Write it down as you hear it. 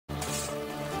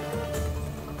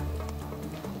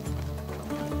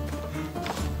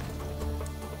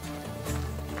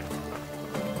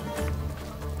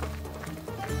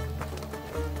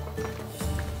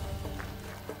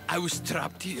I was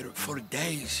trapped here for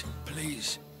days.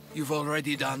 Please, you've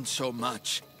already done so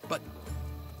much, but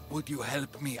would you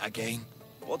help me again?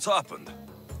 What's happened?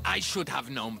 I should have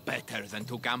known better than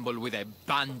to gamble with a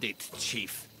bandit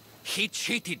chief. He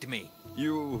cheated me.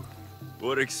 You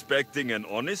were expecting an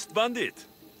honest bandit?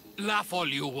 Laugh all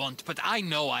you want, but I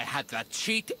know I had that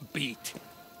cheat beat.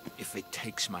 If it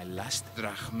takes my last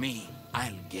drachmi,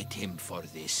 I'll get him for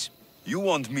this. You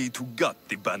want me to gut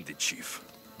the bandit chief?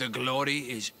 The glory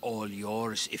is all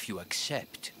yours if you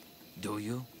accept. Do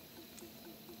you?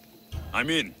 I'm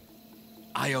in.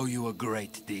 I owe you a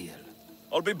great deal.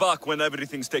 I'll be back when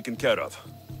everything's taken care of.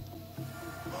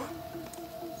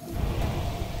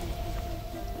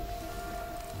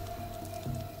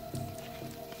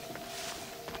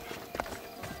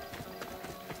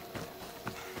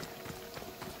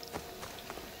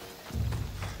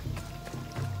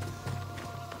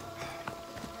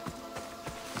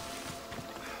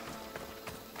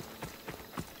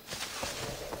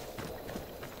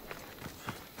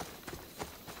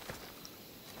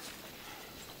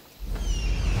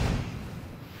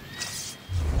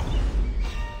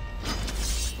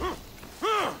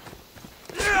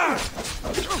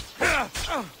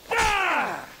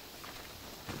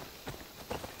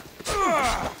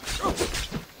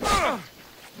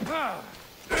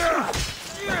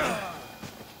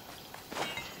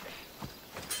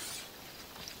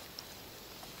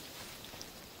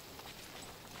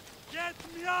 Get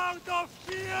me out of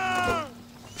here!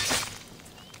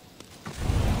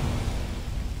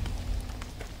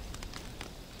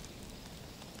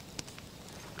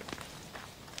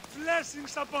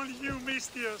 Blessings upon you,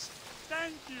 Mistios.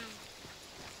 Thank you.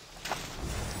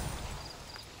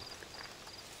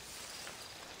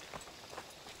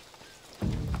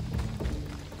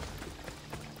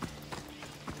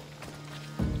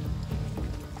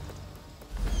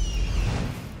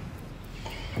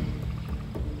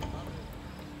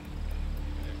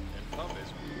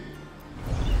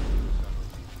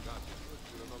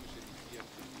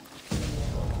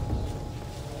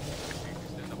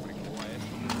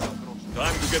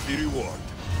 Time to get the reward.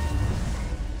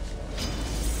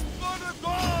 Son of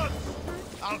God!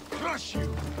 I'll crush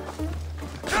you!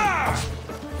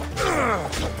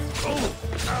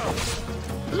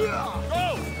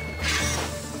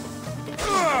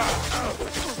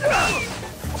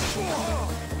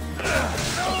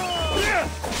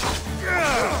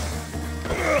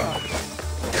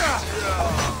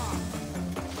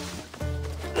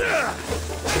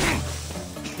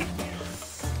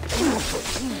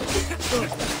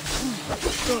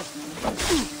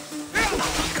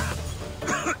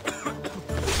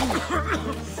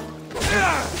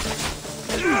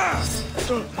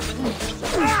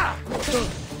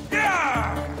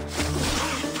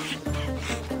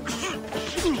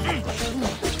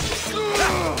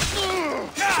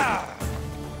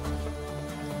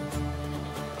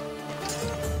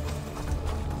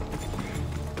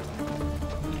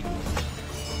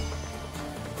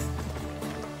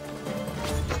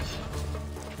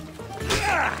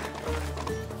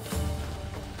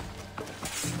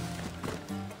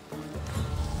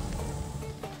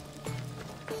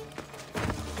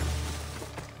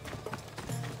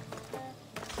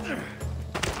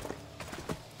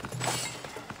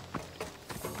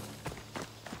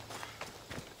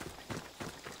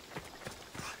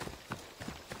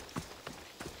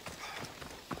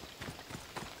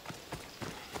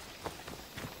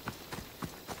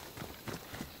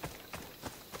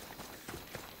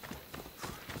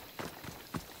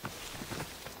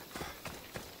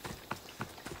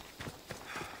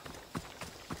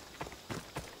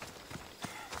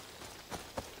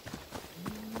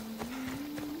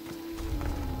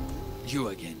 You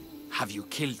again. Have you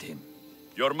killed him?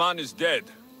 Your man is dead.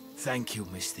 Thank you,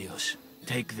 Mistios.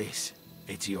 Take this.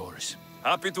 It's yours.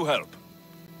 Happy to help.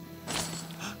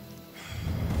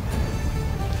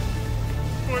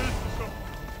 Βοήθησο!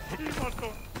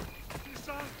 Ήμαρτο! Της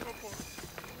άνθρωπος!